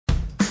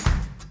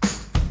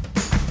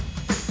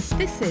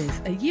This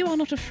is a You Are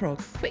Not a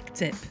Frog quick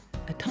dip,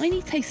 a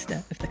tiny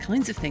taster of the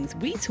kinds of things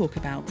we talk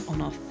about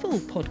on our full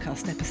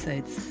podcast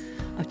episodes.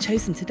 I've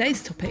chosen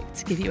today's topic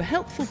to give you a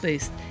helpful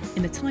boost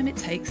in the time it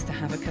takes to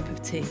have a cup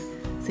of tea,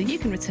 so you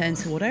can return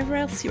to whatever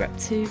else you're up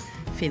to,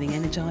 feeling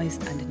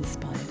energised and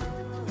inspired.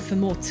 For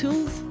more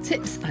tools,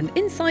 tips and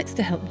insights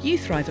to help you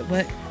thrive at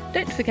work,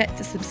 don't forget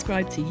to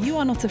subscribe to You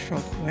Are Not a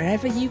Frog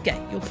wherever you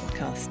get your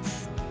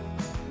podcasts.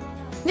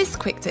 In this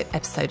quick dip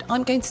episode,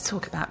 I'm going to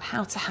talk about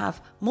how to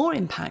have more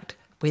impact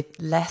with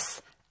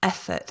less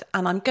effort.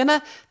 And I'm going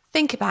to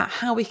think about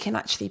how we can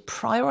actually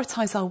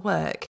prioritise our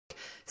work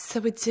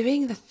so we're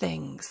doing the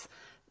things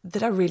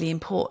that are really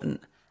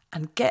important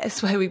and get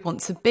us where we want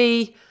to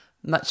be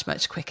much,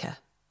 much quicker.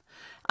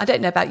 I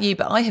don't know about you,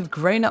 but I have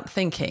grown up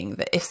thinking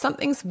that if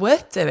something's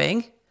worth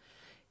doing,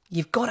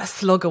 you've got to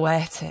slog away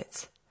at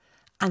it.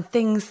 And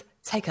things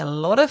take a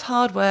lot of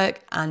hard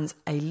work and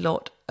a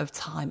lot of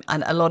time.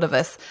 And a lot of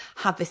us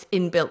have this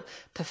inbuilt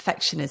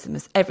perfectionism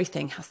as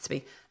everything has to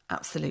be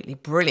absolutely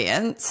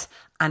brilliant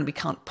and we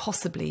can't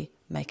possibly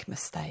make a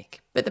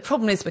mistake. But the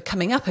problem we're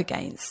coming up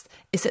against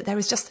is that there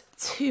is just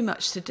too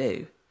much to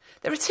do.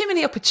 There are too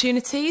many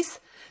opportunities.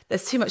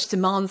 There's too much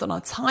demands on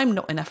our time,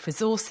 not enough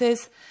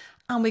resources.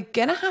 And we're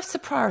going to have to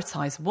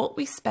prioritise what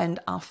we spend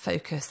our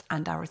focus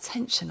and our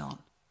attention on.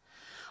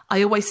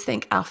 I always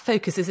think our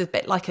focus is a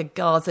bit like a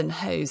garden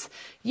hose.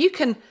 You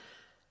can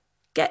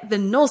get the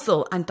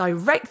nozzle and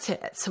direct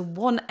it to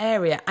one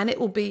area and it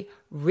will be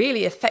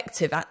really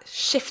effective at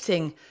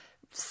shifting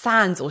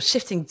sand or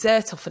shifting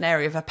dirt off an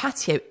area of a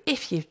patio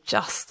if you've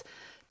just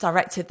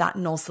directed that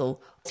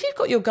nozzle. If you've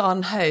got your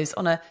garden hose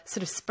on a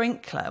sort of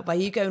sprinkler where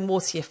you go and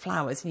water your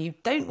flowers and you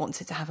don't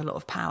want it to have a lot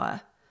of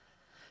power,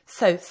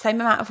 so same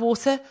amount of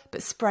water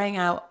but spraying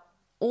out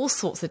all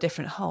sorts of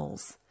different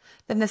holes,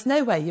 then there's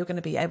no way you're going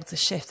to be able to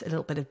shift a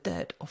little bit of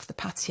dirt off the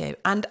patio.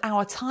 And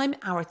our time,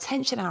 our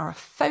attention, our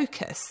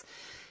focus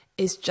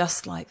is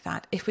just like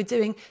that. If we're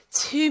doing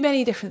too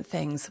many different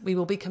things, we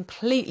will be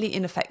completely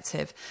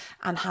ineffective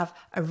and have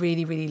a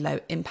really, really low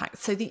impact.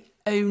 So the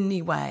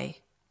only way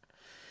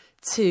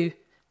to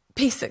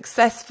be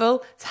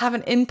successful, to have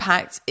an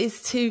impact,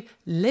 is to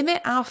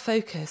limit our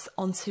focus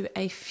onto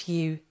a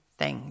few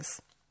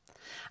things.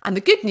 And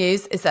the good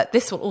news is that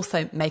this will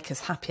also make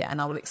us happier,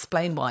 and I will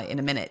explain why in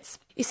a minute.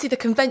 You see, the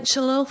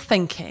conventional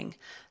thinking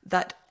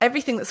that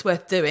everything that's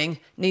worth doing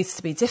needs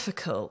to be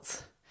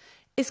difficult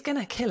is going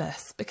to kill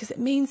us, because it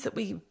means that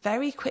we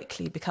very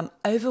quickly become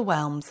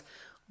overwhelmed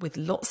with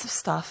lots of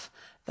stuff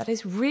that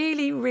is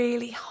really,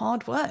 really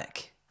hard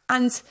work.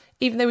 And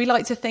even though we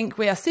like to think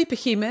we are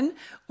superhuman,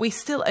 we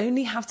still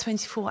only have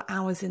 24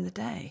 hours in the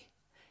day.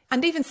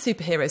 And even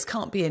superheroes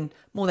can't be in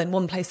more than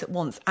one place at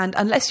once. And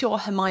unless you're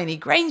Hermione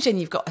Granger and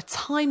you've got a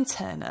time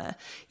turner,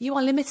 you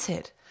are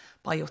limited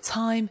by your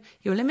time.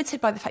 You're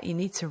limited by the fact you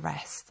need to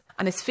rest.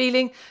 And this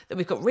feeling that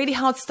we've got really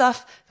hard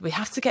stuff that we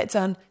have to get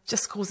done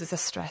just causes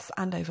us stress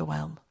and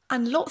overwhelm.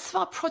 And lots of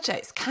our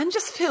projects can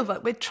just feel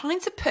like we're trying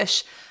to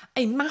push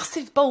a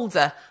massive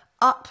boulder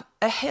up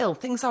a hill.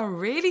 Things are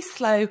really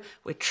slow.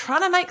 We're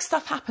trying to make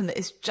stuff happen that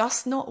is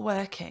just not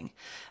working.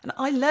 And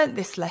I learned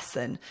this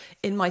lesson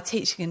in my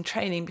teaching and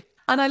training.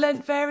 And I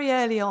learned very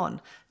early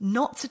on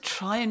not to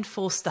try and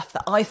force stuff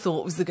that I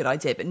thought was a good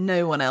idea, but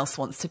no one else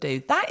wants to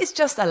do. That is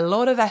just a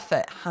lot of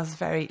effort, has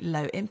very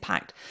low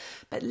impact.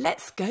 But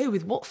let's go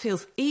with what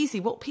feels easy,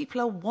 what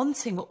people are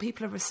wanting, what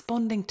people are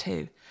responding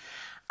to.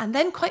 And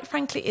then, quite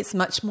frankly, it's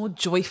much more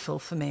joyful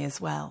for me as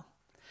well.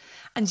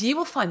 And you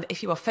will find that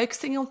if you are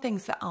focusing on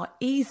things that are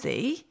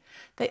easy,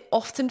 they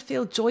often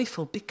feel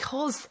joyful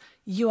because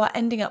you are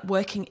ending up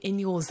working in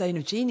your zone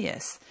of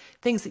genius.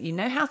 Things that you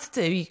know how to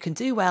do, you can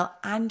do well,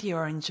 and you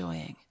are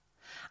enjoying.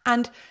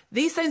 And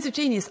these zones of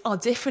genius are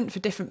different for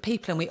different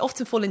people. And we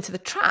often fall into the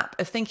trap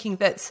of thinking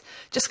that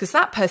just because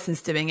that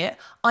person's doing it,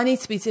 I need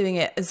to be doing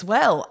it as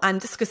well.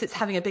 And just because it's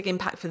having a big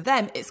impact for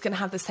them, it's going to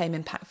have the same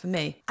impact for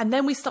me. And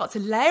then we start to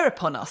layer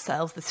upon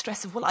ourselves the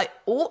stress of, well, I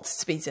ought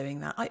to be doing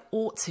that. I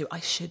ought to,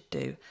 I should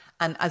do.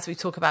 And as we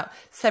talk about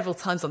several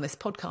times on this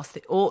podcast,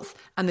 the oughts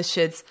and the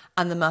shoulds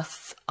and the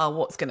musts are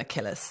what's going to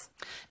kill us.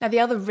 Now, the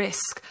other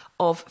risk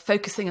of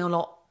focusing a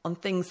lot on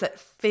things that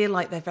feel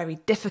like they're very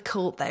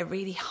difficult, they're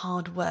really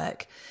hard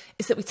work,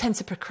 is that we tend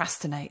to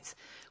procrastinate.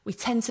 We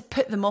tend to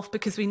put them off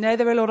because we know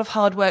they're a lot of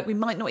hard work. We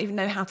might not even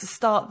know how to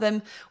start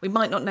them. We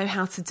might not know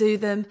how to do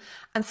them.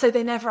 And so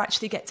they never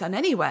actually get done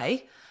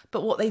anyway.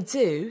 But what they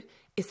do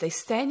is they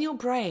stay in your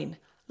brain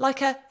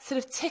like a sort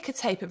of ticker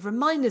tape of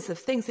reminders of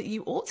things that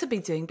you ought to be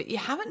doing, but you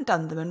haven't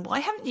done them. And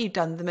why haven't you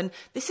done them? And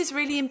this is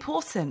really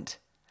important.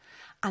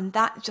 And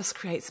that just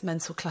creates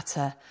mental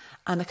clutter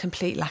and a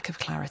complete lack of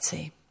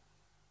clarity.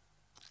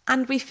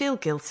 And we feel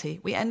guilty.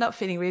 We end up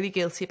feeling really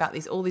guilty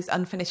about all these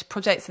unfinished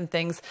projects and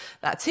things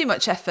that are too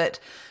much effort,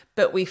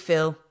 but we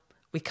feel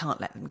we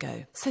can't let them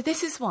go. So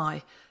this is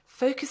why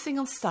focusing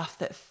on stuff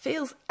that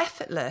feels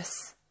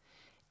effortless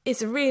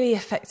is a really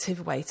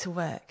effective way to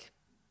work.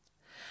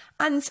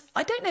 And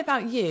I don't know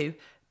about you,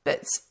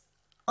 but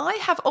I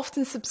have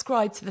often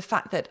subscribed to the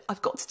fact that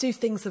I've got to do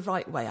things the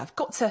right way. I've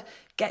got to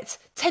get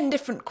 10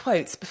 different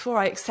quotes before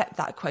I accept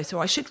that quote,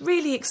 or I should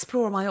really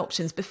explore my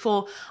options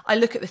before I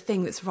look at the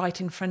thing that's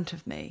right in front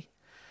of me.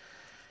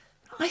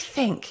 I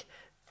think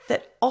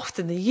that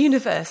often the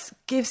universe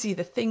gives you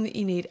the thing that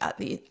you need at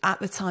the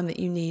time that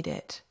you need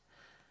it.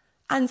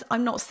 And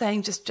I'm not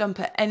saying just jump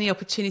at any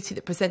opportunity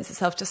that presents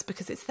itself just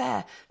because it's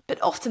there, but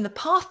often the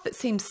path that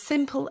seems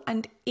simple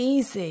and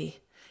easy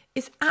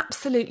is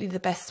absolutely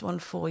the best one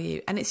for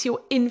you, and it's your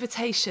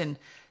invitation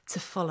to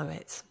follow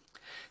it.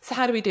 So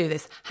how do we do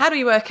this? How do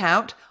we work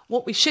out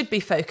what we should be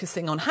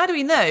focusing on? How do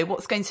we know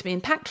what's going to be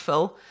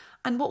impactful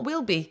and what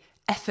will be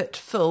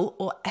effortful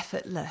or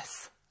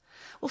effortless?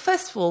 Well,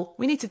 first of all,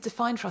 we need to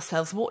define for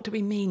ourselves, what do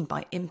we mean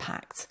by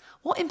impact?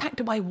 What impact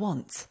do I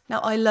want? Now,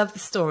 I love the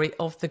story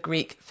of the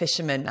Greek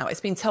fisherman. Now, it's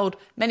been told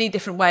many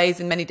different ways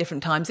and many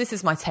different times. This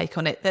is my take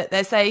on it, that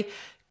there's a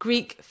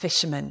Greek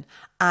fisherman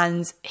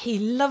and he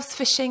loves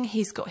fishing.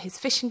 He's got his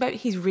fishing boat.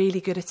 He's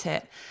really good at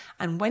it.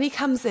 And when he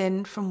comes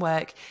in from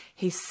work,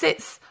 he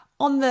sits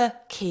on the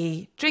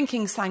quay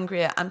drinking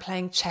sangria and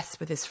playing chess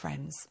with his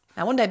friends.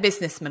 Now, one day a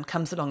businessman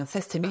comes along and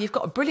says to him, "You've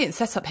got a brilliant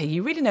setup here.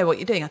 You really know what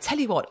you're doing. I'll tell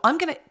you what, I'm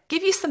going to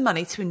give you some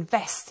money to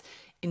invest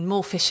in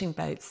more fishing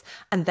boats.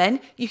 And then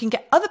you can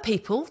get other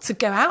people to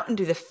go out and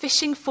do the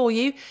fishing for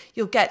you.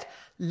 You'll get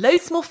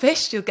loads more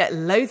fish. You'll get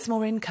loads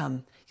more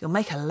income. You'll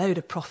make a load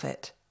of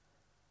profit."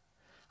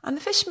 And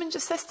the fisherman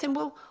just says to him,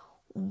 "Well,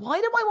 why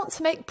do I want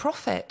to make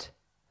profit?"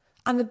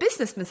 And the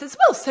businessman says,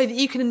 "Well, so that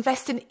you can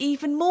invest in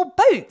even more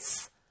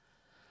boats."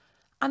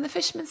 And the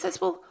fisherman says,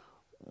 "Well,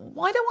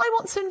 why do I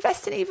want to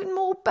invest in even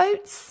more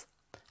boats?"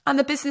 And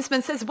the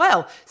businessman says,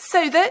 "Well,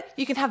 so that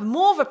you can have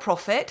more of a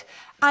profit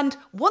and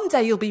one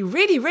day you'll be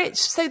really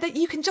rich so that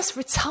you can just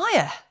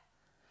retire."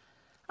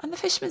 And the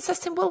fisherman says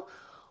to him, "Well,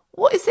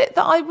 what is it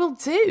that I will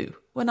do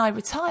when I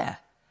retire?"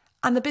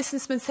 And the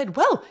businessman said,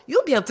 "Well,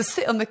 you'll be able to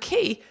sit on the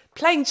quay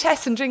playing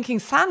chess and drinking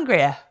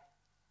sangria."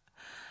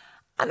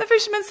 And the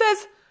fisherman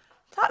says,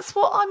 "That's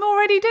what I'm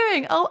already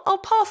doing. I'll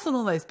pass on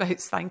all those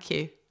boats, thank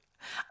you."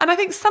 And I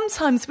think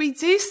sometimes we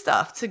do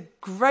stuff to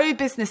grow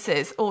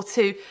businesses or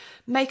to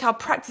make our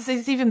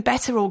practices even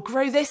better or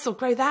grow this or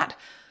grow that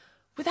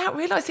without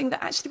realising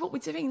that actually what we're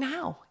doing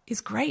now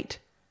is great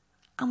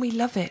and we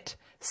love it.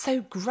 So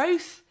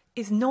growth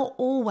is not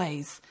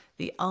always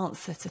the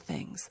answer to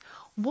things.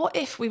 What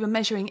if we were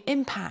measuring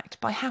impact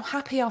by how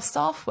happy our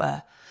staff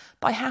were,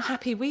 by how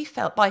happy we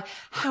felt, by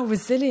how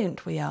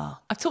resilient we are?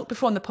 I've talked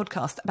before on the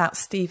podcast about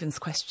Stephen's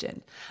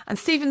question. And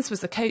Stephen's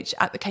was a coach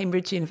at the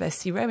Cambridge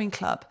University Rowing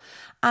Club.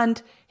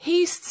 And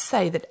he used to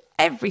say that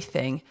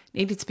everything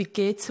needed to be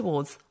geared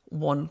towards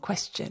one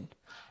question.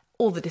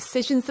 All the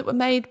decisions that were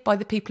made by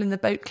the people in the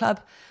boat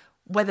club,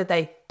 whether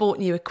they bought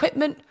new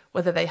equipment,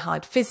 whether they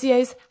hired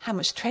physios, how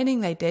much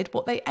training they did,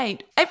 what they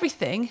ate,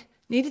 everything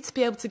needed to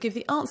be able to give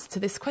the answer to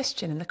this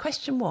question. And the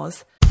question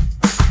was,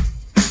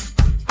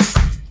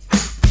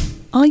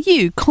 are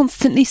you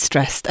constantly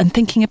stressed and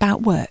thinking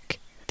about work?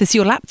 Does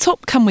your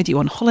laptop come with you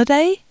on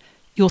holiday?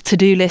 Your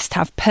to-do list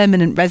have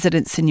permanent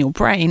residence in your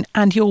brain,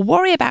 and your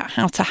worry about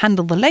how to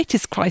handle the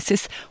latest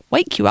crisis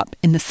wake you up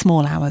in the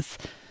small hours?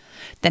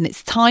 Then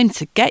it's time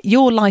to get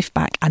your life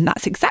back, and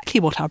that's exactly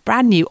what our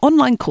brand new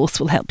online course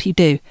will help you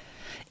do.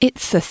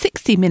 It's a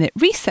 60-minute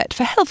reset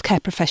for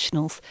healthcare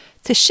professionals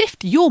to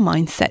shift your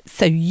mindset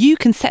so you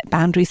can set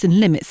boundaries and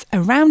limits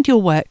around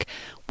your work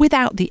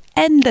without the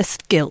endless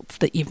guilt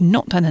that you've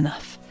not done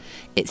enough.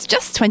 It's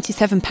just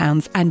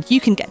 £27 and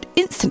you can get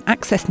instant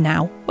access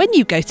now when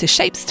you go to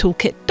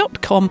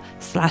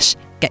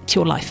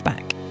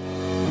shapestoolkit.com/getyourlifeback.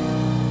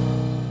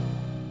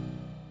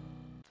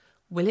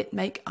 Will it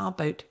make our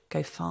boat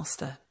go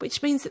faster?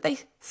 Which means that they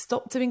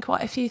stopped doing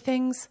quite a few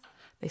things.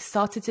 They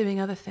started doing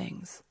other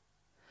things.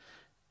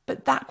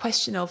 But that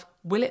question of,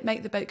 will it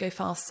make the boat go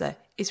faster,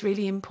 is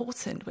really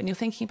important when you're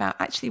thinking about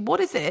actually what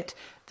is it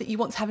that you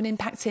want to have an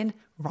impact in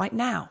right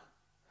now.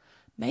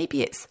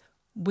 Maybe it's,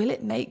 will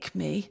it make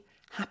me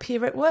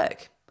happier at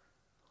work?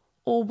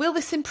 Or will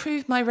this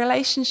improve my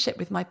relationship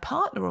with my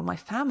partner or my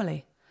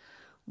family?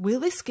 Will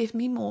this give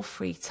me more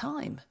free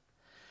time?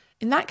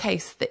 In that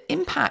case, the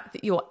impact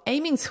that you're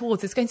aiming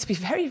towards is going to be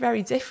very,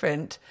 very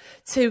different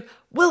to,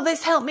 will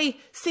this help me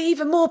see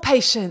even more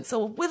patients?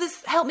 Or will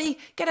this help me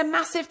get a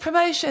massive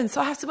promotion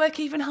so I have to work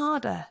even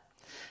harder?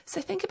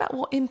 So think about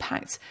what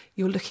impact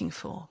you're looking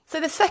for. So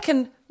the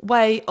second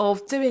way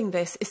of doing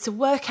this is to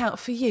work out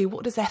for you,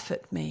 what does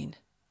effort mean?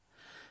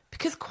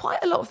 Because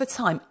quite a lot of the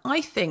time,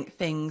 I think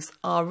things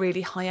are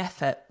really high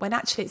effort when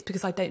actually it's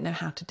because I don't know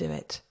how to do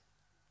it.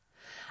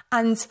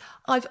 And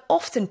I've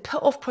often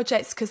put off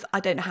projects because I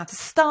don't know how to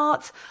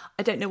start,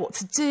 I don't know what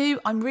to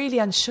do, I'm really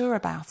unsure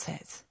about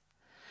it.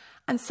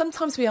 And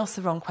sometimes we ask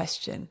the wrong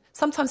question.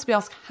 Sometimes we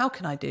ask, how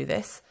can I do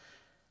this?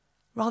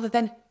 Rather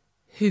than,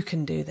 who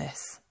can do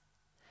this?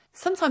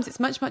 Sometimes it's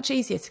much, much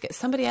easier to get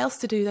somebody else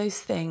to do those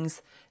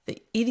things that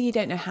either you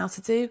don't know how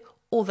to do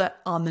or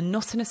that are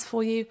monotonous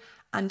for you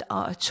and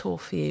are a chore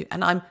for you.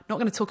 And I'm not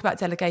going to talk about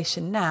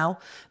delegation now,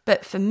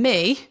 but for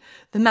me,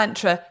 the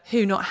mantra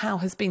who, not how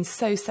has been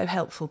so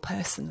helpful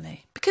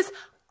personally, because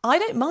I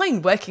don't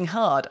mind working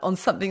hard on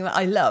something that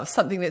I love,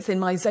 something that's in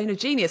my zone of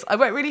genius. I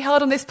work really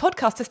hard on this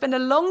podcast. I spend a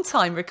long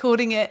time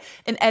recording it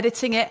and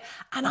editing it,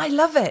 and I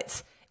love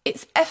it.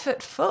 It's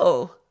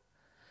effortful.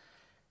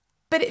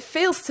 But it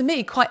feels to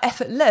me quite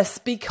effortless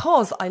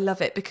because I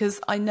love it, because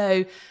I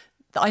know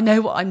that I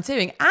know what I'm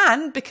doing,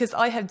 and because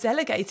I have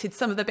delegated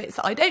some of the bits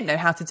that I don't know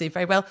how to do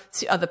very well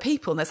to other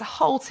people. And there's a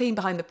whole team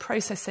behind the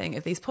processing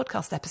of these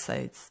podcast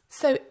episodes.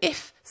 So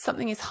if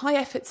something is high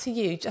effort to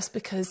you just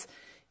because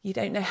you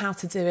don't know how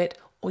to do it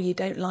or you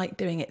don't like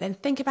doing it, then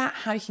think about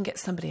how you can get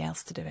somebody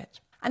else to do it.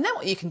 And then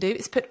what you can do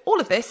is put all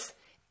of this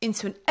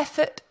into an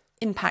effort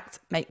impact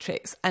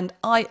matrix. And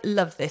I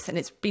love this, and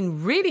it's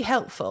been really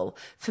helpful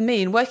for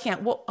me in working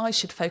out what I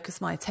should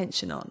focus my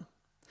attention on.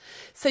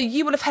 So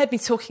you will have heard me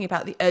talking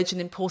about the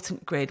urgent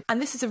important grid.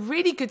 And this is a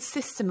really good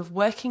system of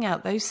working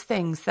out those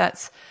things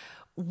that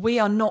we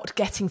are not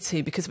getting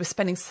to because we're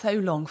spending so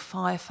long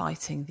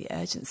firefighting the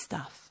urgent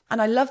stuff.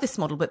 And I love this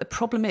model, but the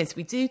problem is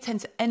we do tend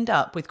to end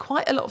up with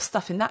quite a lot of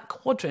stuff in that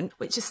quadrant,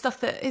 which is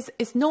stuff that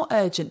is not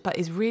urgent, but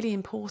is really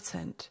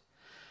important.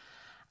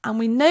 And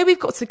we know we've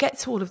got to get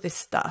to all of this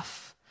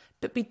stuff,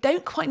 but we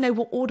don't quite know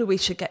what order we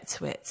should get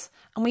to it.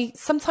 And we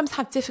sometimes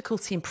have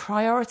difficulty in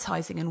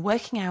prioritising and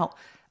working out,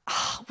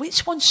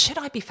 which one should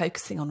I be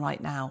focusing on right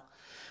now?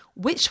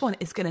 Which one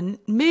is going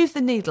to move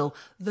the needle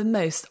the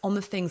most on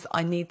the things that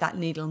I need that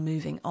needle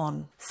moving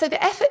on? So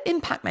the effort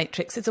impact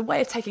matrix is a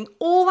way of taking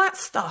all that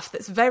stuff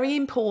that's very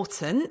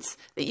important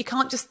that you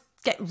can't just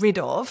get rid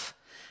of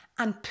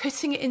and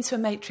putting it into a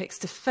matrix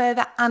to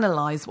further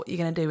analyse what you're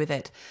going to do with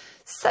it.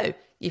 So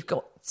you've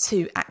got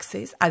two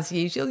axes, as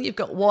usual. You've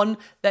got one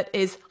that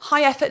is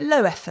high effort,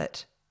 low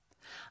effort.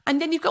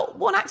 And then you've got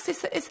one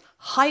axis that is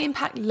high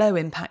impact, low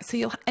impact. So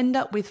you'll end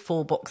up with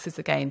 4 boxes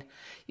again.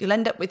 You'll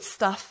end up with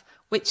stuff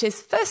which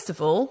is, first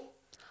of all,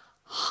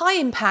 high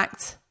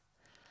impact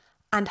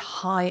and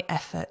high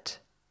effort.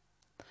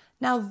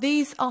 Now,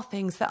 these are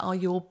things that are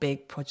your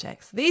big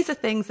projects. These are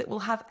things that will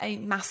have a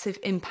massive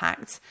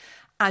impact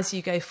as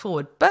you go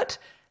forward, but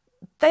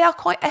they are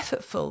quite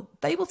effortful.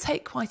 They will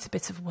take quite a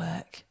bit of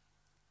work.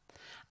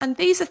 And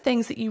these are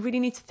things that you really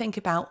need to think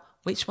about,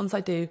 which ones I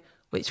do,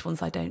 which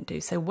ones I don't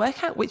do. So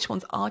work out which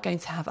ones are going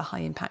to have a high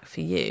impact for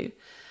you.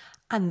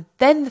 And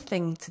then the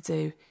thing to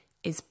do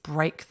is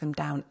break them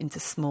down into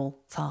small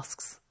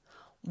tasks.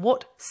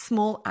 What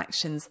small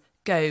actions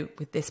go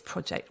with this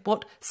project?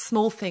 What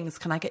small things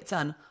can I get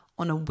done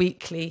on a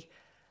weekly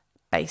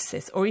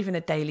basis or even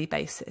a daily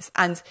basis?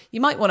 And you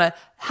might want to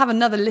have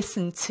another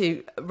listen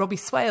to Robbie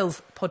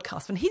Swale's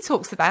podcast when he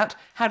talks about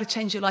how to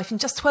change your life in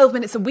just 12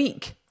 minutes a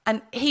week.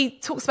 And he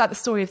talks about the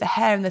story of the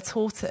hare and the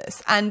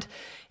tortoise. And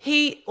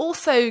he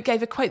also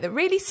gave a quote that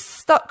really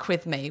stuck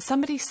with me.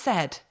 Somebody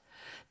said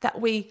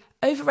that we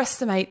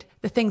overestimate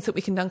the things that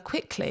we can do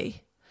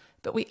quickly,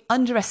 but we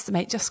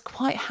underestimate just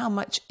quite how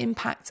much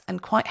impact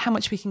and quite how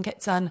much we can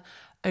get done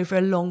over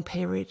a long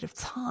period of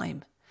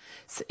time.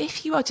 So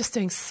if you are just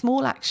doing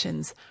small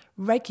actions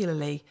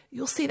regularly,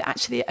 you'll see that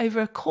actually over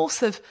a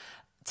course of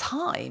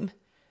time,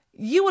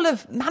 you will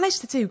have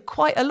managed to do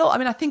quite a lot. I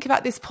mean, I think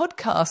about this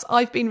podcast.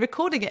 I've been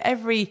recording it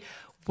every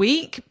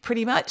week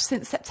pretty much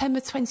since September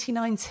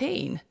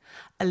 2019.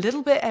 A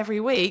little bit every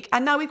week.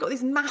 And now we've got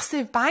this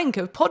massive bank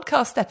of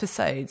podcast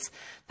episodes.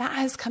 That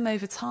has come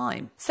over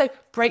time. So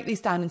break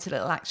these down into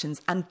little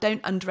actions and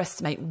don't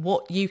underestimate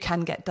what you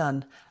can get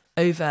done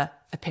over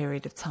a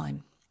period of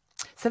time.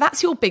 So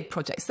that's your big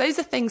projects. Those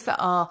are things that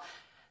are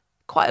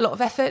quite a lot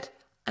of effort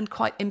and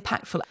quite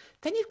impactful.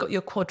 Then you've got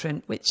your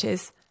quadrant, which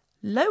is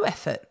low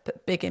effort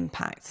but big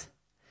impact.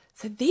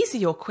 So these are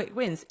your quick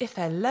wins. If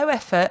they're low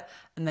effort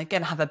and they're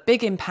going to have a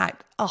big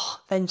impact,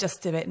 then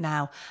just do it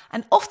now.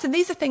 And often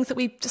these are things that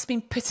we've just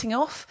been putting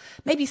off,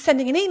 maybe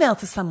sending an email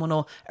to someone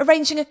or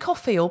arranging a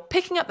coffee or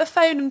picking up the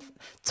phone and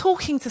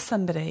talking to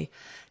somebody.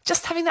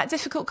 Just having that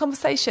difficult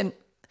conversation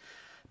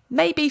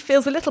maybe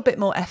feels a little bit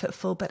more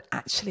effortful, but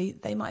actually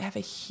they might have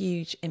a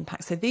huge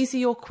impact. So these are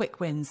your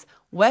quick wins.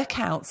 Work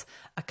out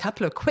a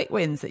couple of quick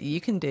wins that you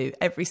can do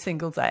every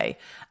single day.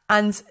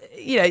 And,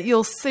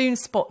 you'll soon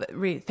spot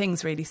that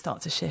things really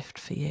start to shift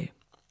for you.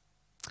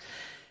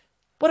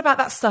 What about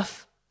that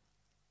stuff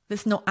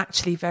that's not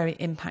actually very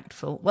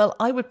impactful? Well,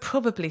 I would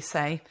probably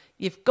say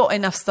you've got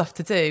enough stuff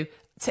to do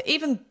to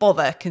even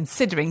bother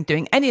considering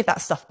doing any of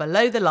that stuff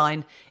below the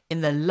line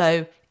in the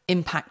low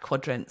impact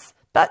quadrants.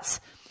 But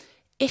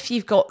if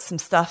you've got some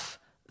stuff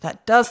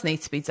that does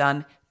need to be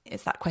done,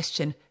 it's that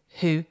question,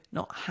 who,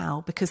 not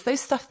how, because those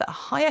stuff that are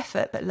high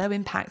effort but low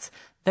impact,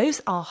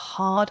 those are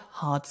hard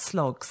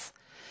slogs.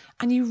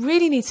 And you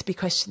really need to be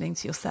questioning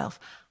to yourself,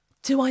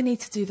 do I need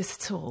to do this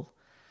at all?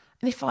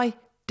 And if I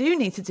do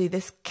need to do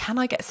this, can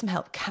I get some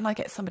help? Can I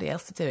get somebody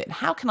else to do it? And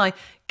how can I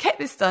get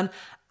this done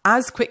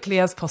as quickly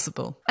as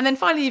possible? And then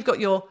finally, you've got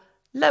your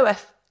low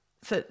effort,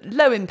 for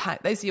low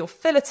impact. Those are your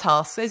filler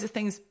tasks. Those are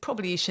things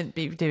probably you shouldn't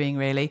be doing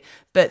really,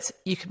 but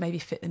you could maybe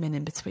fit them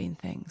in between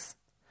things.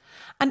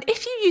 And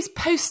if you use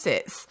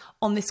post-its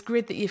on this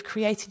grid that you've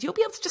created, you'll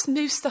be able to just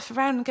move stuff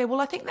around and go,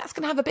 well, I think that's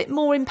going to have a bit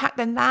more impact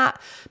than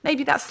that.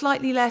 Maybe that's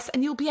slightly less.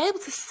 And you'll be able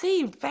to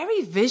see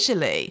very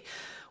visually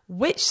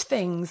which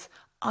things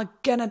are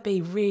going to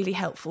be really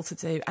helpful to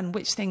do and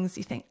which things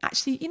you think,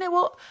 actually, you know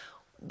what?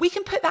 We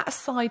can put that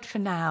aside for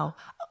now.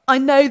 I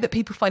know that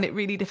people find it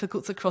really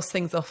difficult to cross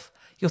things off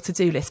your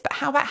to-do list, but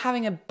how about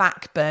having a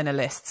back burner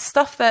list?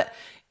 Stuff that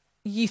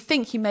you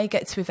think you may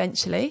get to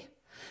eventually,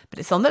 but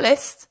it's on the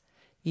list.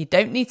 You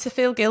don't need to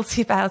feel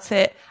guilty about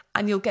it,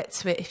 and you'll get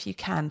to it if you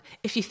can.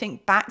 If you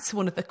think back to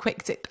one of the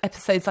quick tip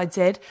episodes I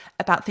did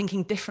about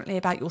thinking differently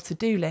about your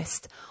to-do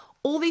list,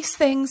 all these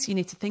things you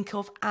need to think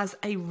of as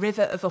a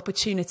river of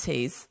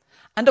opportunities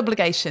and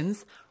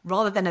obligations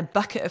rather than a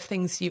bucket of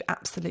things you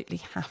absolutely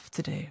have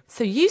to do.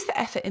 So use the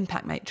effort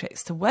impact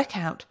matrix to work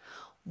out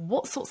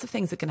what sorts of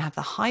things are going to have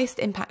the highest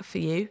impact for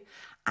you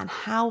and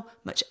how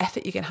much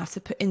effort you're going to have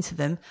to put into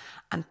them,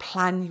 and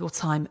plan your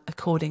time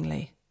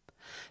accordingly.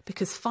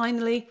 Because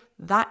finally,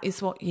 that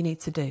is what you need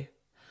to do.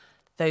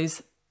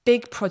 Those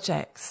big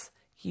projects,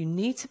 you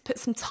need to put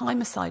some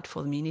time aside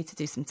for them. You need to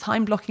do some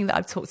time blocking that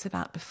I've talked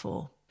about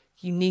before.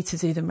 You need to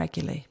do them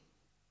regularly.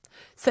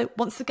 So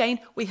once again,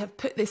 we have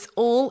put this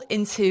all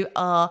into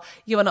our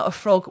You Are Not a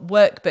Frog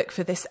workbook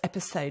for this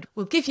episode.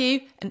 We'll give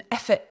you an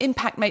effort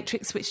impact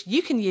matrix which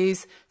you can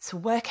use to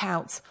work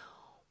out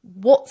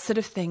what sort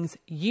of things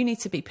you need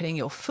to be putting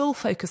your full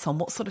focus on,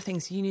 what sort of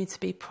things you need to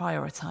be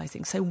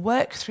prioritising. So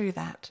work through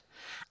that.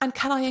 And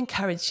can I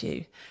encourage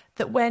you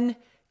that when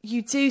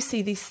you do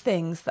see these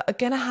things that are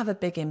going to have a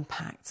big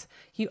impact,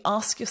 you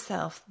ask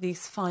yourself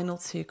these final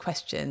two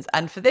questions.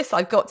 And for this,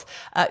 I've got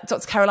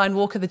Dr. Caroline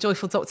Walker, the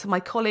Joyful Doctor,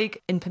 my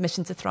colleague in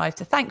Permission to Thrive,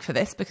 to thank for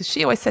this, because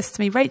she always says to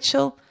me,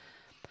 Rachel,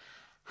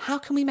 how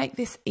can we make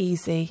this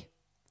easy?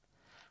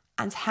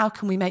 And how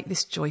can we make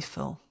this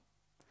joyful?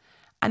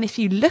 And if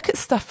you look at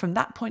stuff from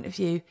that point of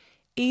view,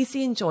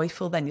 easy and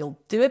joyful, then you'll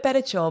do a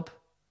better job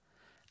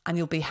and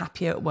you'll be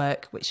happier at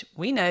work, which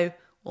we know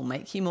will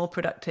make you more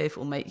productive,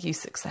 will make you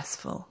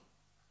successful.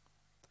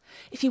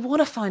 If you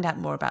want to find out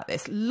more about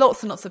this,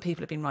 lots and lots of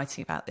people have been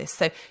writing about this.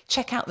 So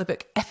check out the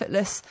book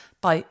Effortless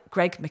by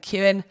Greg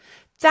McKeown.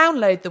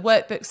 Download the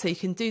workbook so you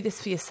can do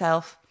this for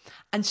yourself,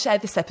 and share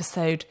this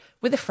episode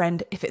with a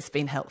friend if it's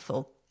been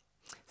helpful.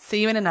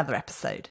 See you in another episode.